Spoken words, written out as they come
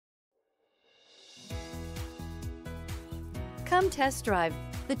Come test drive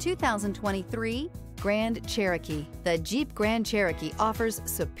the 2023 Grand Cherokee. The Jeep Grand Cherokee offers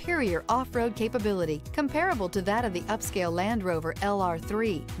superior off-road capability comparable to that of the upscale Land Rover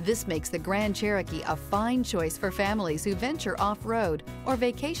LR3. This makes the Grand Cherokee a fine choice for families who venture off-road or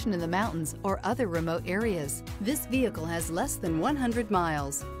vacation in the mountains or other remote areas. This vehicle has less than 100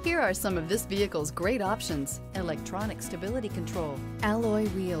 miles. Here are some of this vehicle's great options: electronic stability control, alloy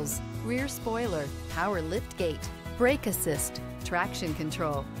wheels, rear spoiler, power lift gate, brake assist, traction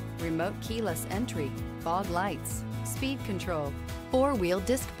control, remote keyless entry, fog lights, speed control, four-wheel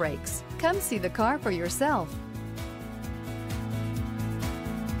disc brakes. Come see the car for yourself.